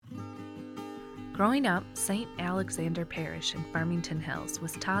Growing up, St. Alexander Parish in Farmington Hills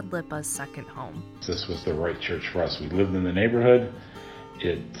was Todd Lippa's second home. This was the right church for us. We lived in the neighborhood.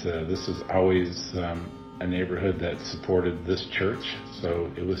 This was always a neighborhood that supported this church, so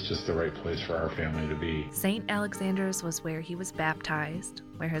it was just the right place for our family to be. St. Alexander's was where he was baptized,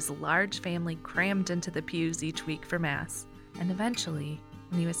 where his large family crammed into the pews each week for Mass, and eventually,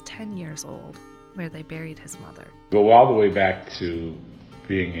 when he was 10 years old, where they buried his mother. Go all the way back to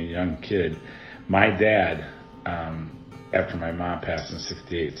being a young kid. My dad, after my mom passed in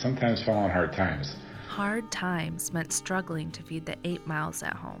 '68, sometimes fell on hard times. Hard times meant struggling to feed the 8 mouths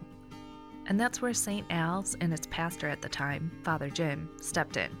at home. And that's where St. Al's and its pastor at the time, Father Jim,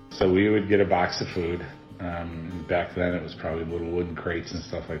 stepped in. So we would get a box of food. Back then it was probably little wooden crates and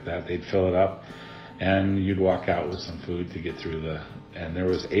stuff like that. They'd fill it up and you'd walk out with some food to get through and there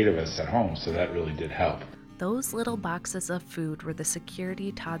was 8 of us at home, so that really did help. Those little boxes of food were the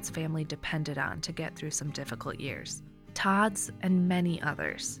security Todd's family depended on to get through some difficult years. Todd's and many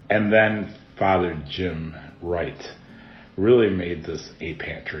others. And then Father Jim Wright really made this a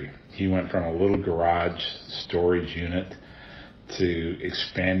pantry. He went from a little garage storage unit to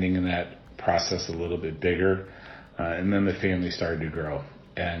expanding in that process a little bit bigger, and then the family started to grow.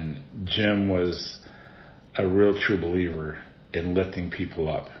 And Jim was a real true believer in lifting people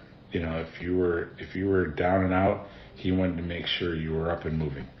up. You know, if you were down and out, he wanted to make sure you were up and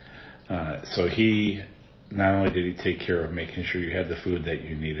moving. So he not only did he take care of making sure you had the food that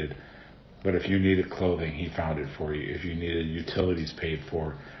you needed, but if you needed clothing, he found it for you. If you needed utilities paid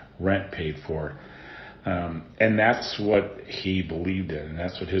for, rent paid for. And that's what he believed in, and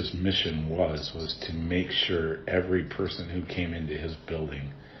that's what his mission was to make sure every person who came into his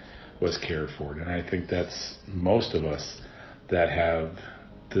building was cared for. And I think that's most of us that have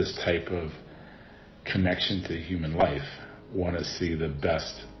this type of connection to human life want to see the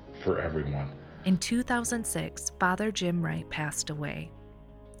best for everyone. In 2006, Father Jim Wright passed away.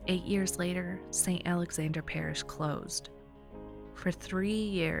 8 years later, St. Alexander Parish closed. For 3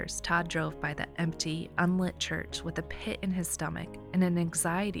 years, Todd drove by the empty, unlit church with a pit in his stomach and an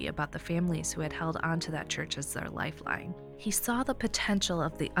anxiety about the families who had held onto that church as their lifeline. He saw the potential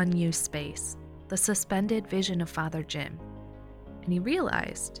of the unused space, the suspended vision of Father Jim, and he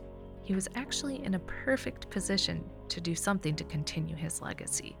realized he was actually in a perfect position to do something to continue his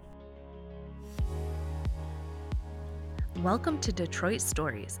legacy. Welcome to Detroit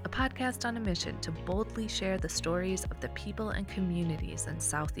Stories, a podcast on a mission to boldly share the stories of the people and communities in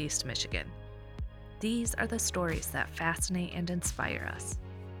Southeast Michigan. These are the stories that fascinate and inspire us.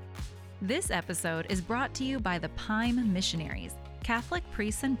 This episode is brought to you by the Pyme Missionaries, Catholic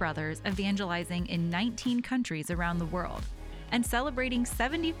priests and brothers evangelizing in 19 countries around the world and celebrating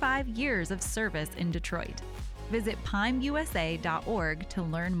 75 years of service in Detroit. Visit pymeusa.org to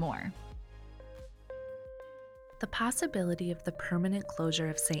learn more. The possibility of the permanent closure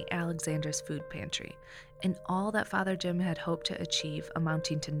of St. Alexander's food pantry and all that Father Jim had hoped to achieve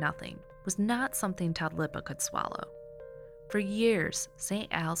amounting to nothing was not something Todd Lippa could swallow. For years, St.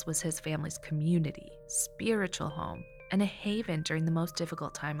 Al's was his family's community, spiritual home, and a haven during the most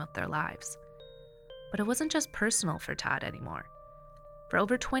difficult time of their lives. But it wasn't just personal for Todd anymore. For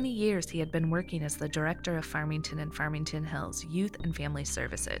over 20 years, he had been working as the director of Farmington and Farmington Hills Youth and Family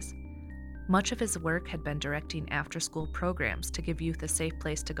Services. Much of his work had been directing after-school programs to give youth a safe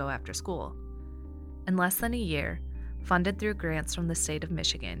place to go after school. In less than a year, funded through grants from the state of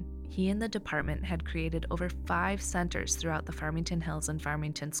Michigan, he and the department had created over 5 centers throughout the Farmington Hills and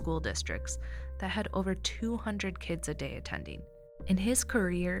Farmington school districts that had over 200 kids a day attending. In his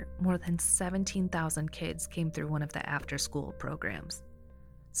career, more than 17,000 kids came through one of the after-school programs.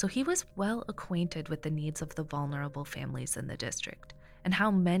 So he was well acquainted with the needs of the vulnerable families in the district and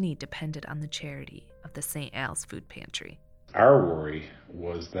how many depended on the charity of the St. Al's Food Pantry. Our worry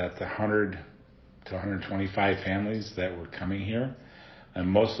was that the 100 to 125 families that were coming here, and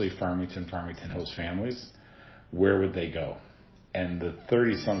mostly Farmington Hills families, where would they go? And the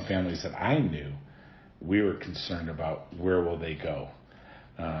 30-some families that I knew, we were concerned about where will they go.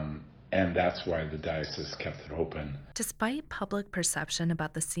 And that's why the diocese kept it open. Despite public perception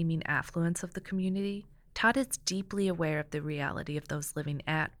about the seeming affluence of the community, Todd is deeply aware of the reality of those living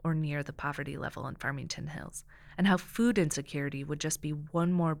at or near the poverty level in Farmington Hills, and how food insecurity would just be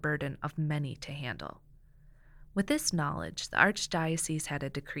one more burden of many to handle. With this knowledge, the Archdiocese had a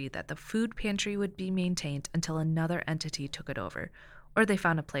decree that the food pantry would be maintained until another entity took it over, or they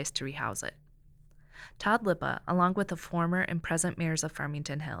found a place to rehouse it. Todd Lippa, along with the former and present mayors of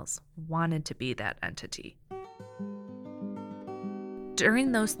Farmington Hills, wanted to be that entity.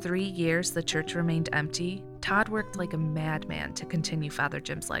 During those 3 years the church remained empty, Todd worked like a madman to continue Father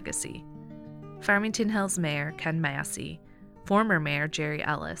Jim's legacy. Farmington Hills Mayor Ken Massey, former Mayor Jerry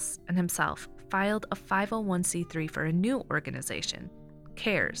Ellis, and himself filed a 501c3 for a new organization,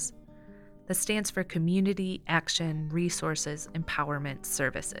 CARES. That stands for Community Action Resources Empowerment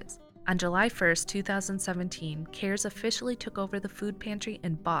Services. On July 1st, 2017, CARES officially took over the food pantry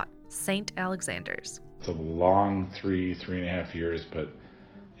and bought St. Alexander's. It's a long 3.5 years, but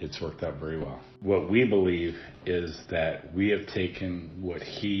it's worked out very well. What we believe is that we have taken what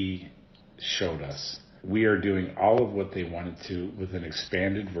he showed us. We are doing all of what they wanted to with an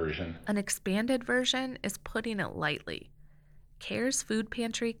expanded version. An expanded version is putting it lightly. CARES Food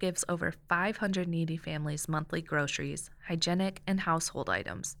Pantry gives over 500 needy families monthly groceries, hygienic, and household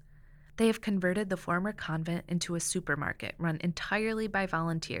items. They have converted the former convent into a supermarket run entirely by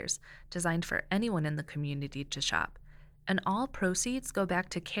volunteers, designed for anyone in the community to shop. And all proceeds go back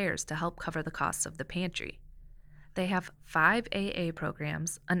to CARES to help cover the costs of the pantry. They have 5 AA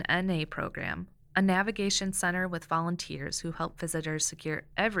programs, an NA program, a navigation center with volunteers who help visitors secure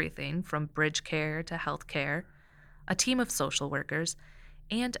everything from bridge care to health care, a team of social workers,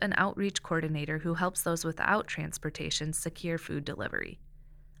 and an outreach coordinator who helps those without transportation secure food delivery.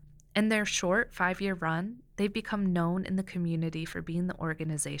 In their short 5-year run, they've become known in the community for being the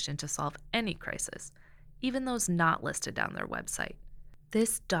organization to solve any crisis, even those not listed on their website.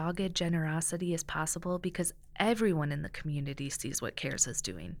 This dogged generosity is possible because everyone in the community sees what CARES is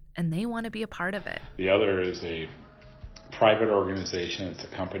doing, and they want to be a part of it. The other is a private organization. It's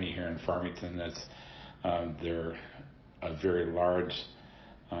a company here in Farmington that's they're a very large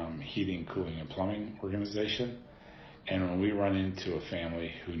heating, cooling, and plumbing organization. And when we run into a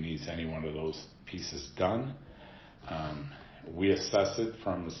family who needs any one of those pieces done, we assess it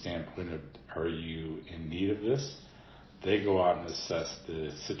from the standpoint of, are you in need of this? They go out and assess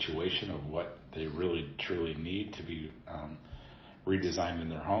the situation of what they really truly need to be redesigned in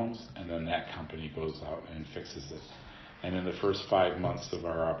their homes, and then that company goes out and fixes it. And in the first 5 months of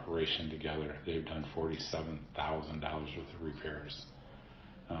our operation together, they've done $47,000 worth of repairs.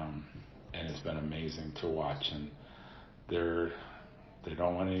 And it's been amazing to watch. And they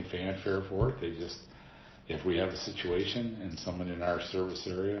don't want any fanfare for it. They just, if we have a situation and someone in our service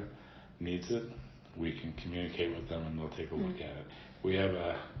area needs it, we can communicate with them and they'll take a look at it. We have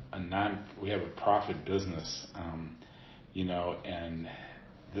a profit business, and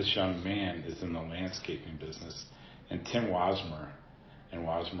this young man is in the landscaping business. And Tim Wasmer and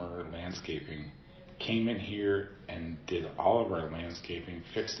Wasmer Landscaping came in here and did all of our landscaping,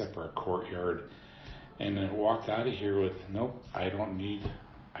 fixed up our courtyard, and then walked out of here with, nope, I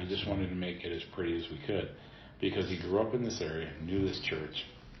just wanted to make it as pretty as we could, because he grew up in this area, knew this church.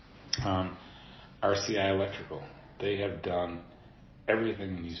 RCI Electrical, they have done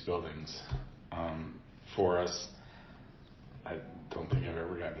everything in these buildings for us. I don't think I've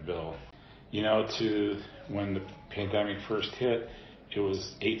ever gotten a bill. To when the pandemic first hit, it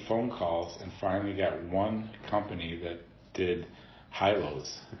was 8 phone calls, and finally got one company that did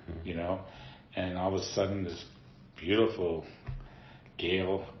high-lows, and all of a sudden this beautiful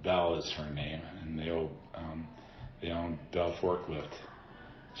Gail Bell is her name, and they own Bell Forklift.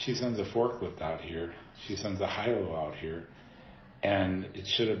 She sends a forklift out here. She sends a high-low out here, and it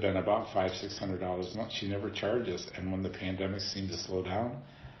should have been about $500-600 a month. She never charged us, and when the pandemic seemed to slow down,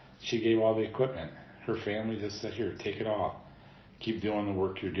 she gave all the equipment. Her family just said, here, take it all. Keep doing the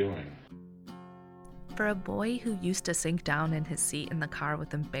work you're doing. For a boy who used to sink down in his seat in the car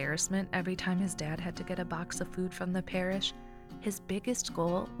with embarrassment every time his dad had to get a box of food from the parish, his biggest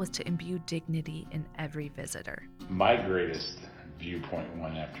goal was to imbue dignity in every visitor. My greatest viewpoint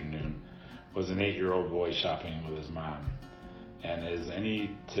one afternoon was an 8-year-old boy shopping with his mom. And as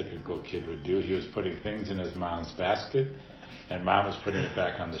any typical kid would do, he was putting things in his mom's basket, and mom was putting it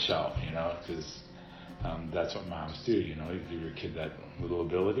back on the shelf, because that's what moms do, you give your kid that little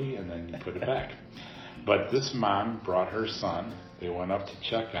ability and then you put it back. But this mom brought her son. They went up to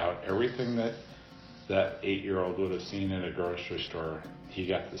check out. Everything that 8-year-old would have seen in a grocery store, he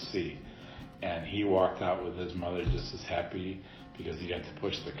got to see. And he walked out with his mother just as happy because he got to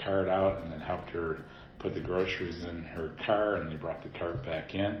push the cart out and then helped her put the groceries in her car, and they brought the cart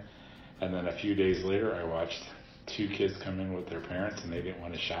back in. And then a few days later, I watched 2 kids come in with their parents, and they didn't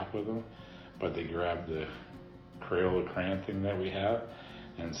want to shop with them, but they grabbed the Crayola crayon thing that we have,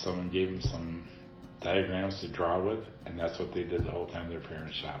 and someone gave them some diagrams to draw with, and that's what they did the whole time their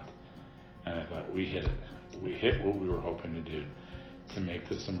parents shopped. And I thought, we hit it. We hit what we were hoping to do, to make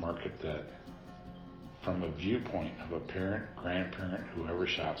this a market that, from a viewpoint of a parent, grandparent, whoever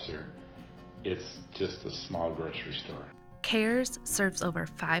shops here, it's just a small grocery store. CARES serves over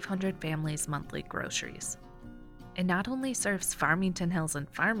 500 families monthly groceries. It not only serves Farmington Hills and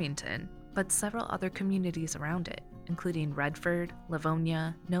Farmington, but several other communities around it, including Redford,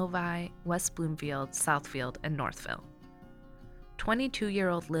 Livonia, Novi, West Bloomfield, Southfield, and Northville.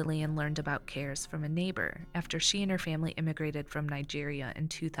 22-year-old Lillian learned about CARES from a neighbor after she and her family immigrated from Nigeria in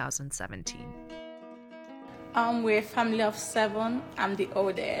 2017. We're a family of 7. I'm the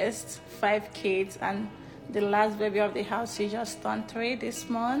oldest, 5 kids, and the last baby of the house, he just turned 3 this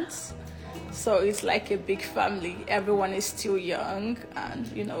month. So it's like a big family. Everyone is still young,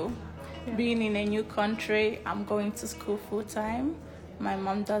 and being in a new country, I'm going to school full time. My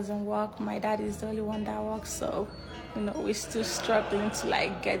mom doesn't work. My dad is the only one that works. So, we're still struggling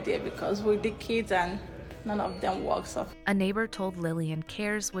to get there because with the kids and none of them work. So a neighbor told Lillian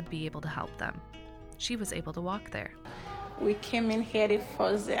CARES would be able to help them. She was able to walk there. We came in here the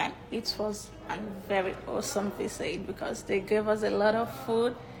first day, and it was a very awesome visit because they gave us a lot of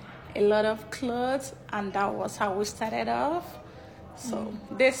food, a lot of clothes, and that was how we started off. So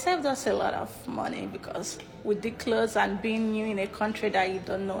they saved us a lot of money because with the clothes and being new in a country that you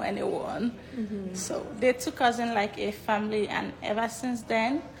don't know anyone. So they took us in like a family, and ever since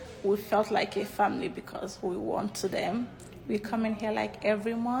then, we felt like a family because we want to them. We come in here like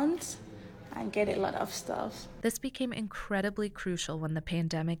every month and get a lot of stuff. This became incredibly crucial when the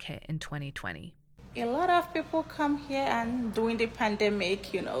pandemic hit in 2020. A lot of people come here, and during the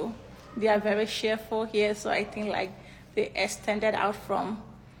pandemic, they are very cheerful here. So I think they extended out from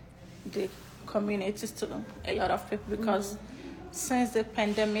the communities to a lot of people because since the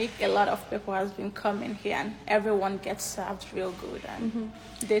pandemic, a lot of people has been coming here, and everyone gets served real good, and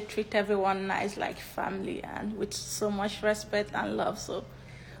they treat everyone nice like family and with so much respect and love. So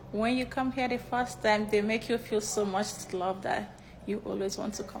when you come here the first time, they make you feel so much love that you always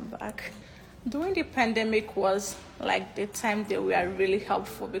want to come back. During the pandemic was the time they were really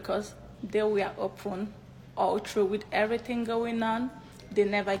helpful because they were open all through with everything going on. They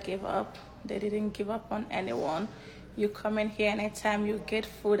never gave up. They didn't give up on anyone. You come in here anytime you get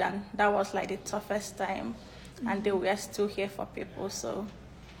food, and that was the toughest time, and they were still here for people. So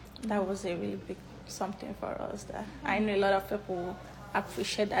that was a really big something for us. That I know a lot of people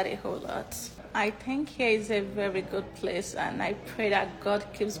appreciate that a whole lot. I think here is a very good place, and I pray that God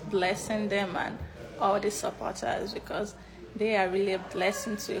keeps blessing them and all the supporters because they are really a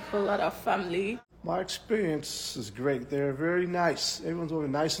blessing to a whole lot of family. My experience is great. They're very nice. Everyone's over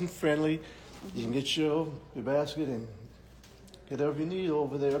nice and friendly. You can get your basket and get whatever you need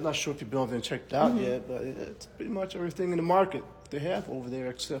over there. I'm not sure if you've been over there and checked it out yet, but it's pretty much everything in the market they have over there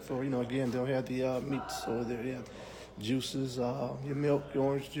except for, again, they'll have the meats over there. They have juices, your milk, your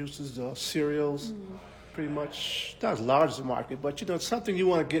orange juices, cereals. Pretty much not as large as the market, but it's something you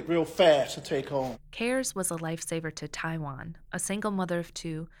want to get real fast to take home. CARES was a lifesaver to Taiwan, a single mother of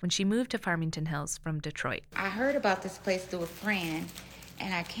 2, when she moved to Farmington Hills from Detroit. I heard about this place through a friend,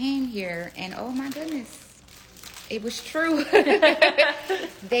 and I came here, and oh my goodness, it was true.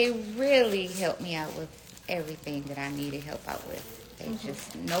 They really helped me out with everything that I needed help out with. They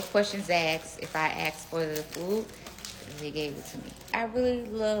just, no questions asked. If I asked for the food, they gave it to me. I really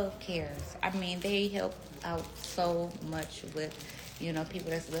love CARES. I mean, they help out so much with, people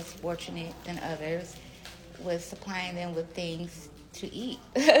that's less fortunate than others, with supplying them with things to eat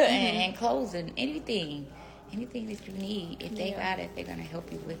and clothes and anything that you need. If they got it, they're going to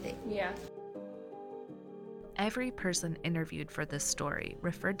help you with it. Yeah. Every person interviewed for this story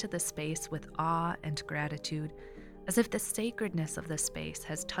referred to the space with awe and gratitude, as if the sacredness of the space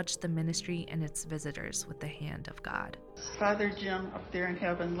has touched the ministry and its visitors with the hand of God. Father Jim up there in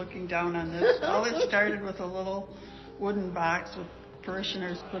heaven looking down on this. All it started with a little wooden box with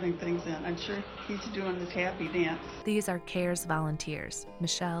parishioners putting things in. I'm sure he's doing his happy dance. These are CARES volunteers,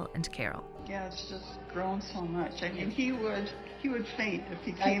 Michelle and Carol. Yeah, it's just grown so much. I mean, he would faint if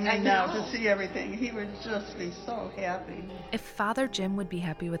he came in now to see everything. He would just be so happy. If Father Jim would be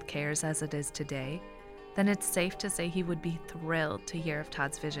happy with CARES as it is today, then it's safe to say he would be thrilled to hear of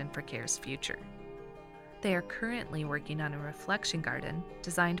Todd's vision for CARES' future. They are currently working on a reflection garden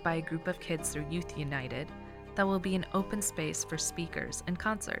designed by a group of kids through Youth United that will be an open space for speakers and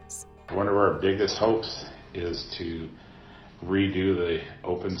concerts. One of our biggest hopes is to redo the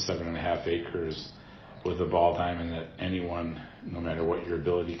open 7.5 acres with a ball diamond that anyone, no matter what your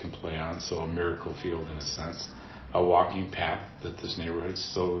ability, can play on. So a miracle field in a sense, a walking path that this neighborhood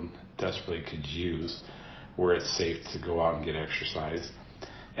so desperately could use, where it's safe to go out and get exercise.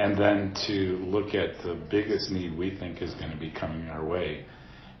 And then to look at the biggest need we think is going to be coming our way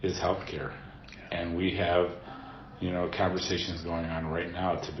is healthcare. And we have, conversations going on right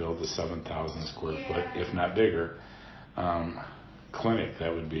now to build a 7,000 square foot, if not bigger, clinic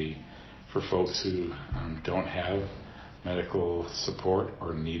that would be for folks who don't have medical support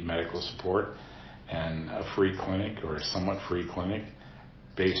or need medical support, and a free clinic or a somewhat free clinic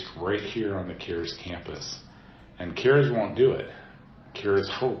based right here on the CARES campus. And CARES won't do it. CARES'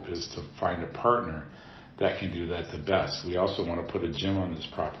 hope is to find a partner that can do that the best. We also want to put a gym on this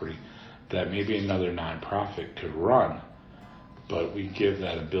property that maybe another nonprofit could run, but we give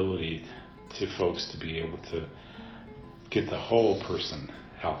that ability to folks to be able to get the whole person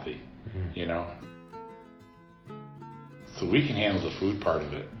healthy, you know? So we can handle the food part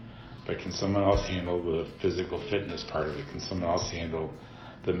of it, but can someone else handle the physical fitness part of it? Can someone else handle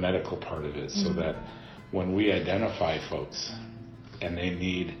the medical part of it? So that when we identify folks and they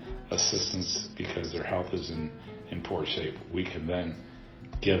need assistance because their health is in poor shape, we can then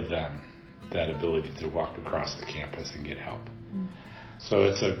give them that ability to walk across the campus and get help. So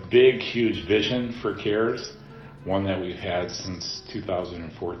it's a big, huge vision for CARES, one that we've had since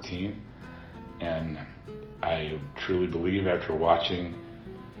 2014. And I truly believe, after watching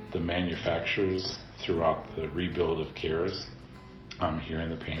the manufacturers throughout the rebuild of CARES here in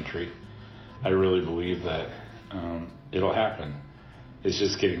the pantry, I really believe that it'll happen. It's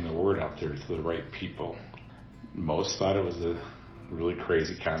just getting the word out there to the right people. Most thought it was a really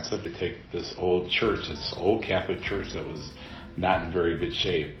crazy concept to take this old church, this old Catholic church that was not in very good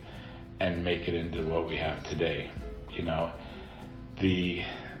shape, and make it into what we have today. You know,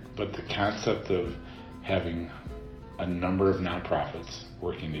 but the concept of having a number of nonprofits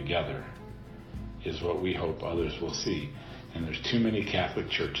working together is what we hope others will see. And there's too many Catholic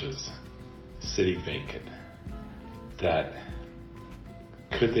churches sitting vacant that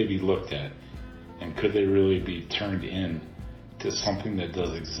could they be looked at, and could they really be turned in to something that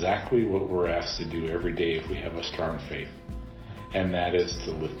does exactly what we're asked to do every day if we have a strong faith, and that is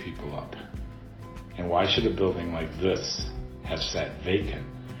to lift people up. And why should a building like this have sat vacant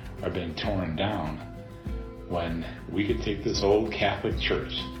or been torn down when we could take this old Catholic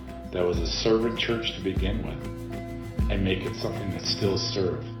church that was a servant church to begin with and make it something that still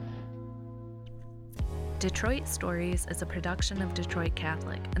served? Detroit Stories is a production of Detroit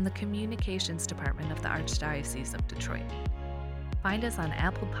Catholic and the Communications Department of the Archdiocese of Detroit. Find us on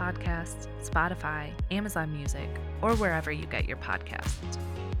Apple Podcasts, Spotify, Amazon Music, or wherever you get your podcasts.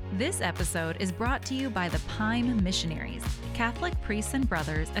 This episode is brought to you by the PIME Missionaries, Catholic priests and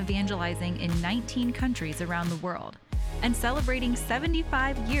brothers evangelizing in 19 countries around the world and celebrating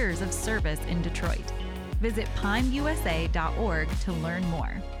 75 years of service in Detroit. Visit PIMEUSA.org to learn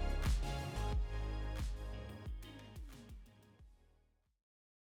more.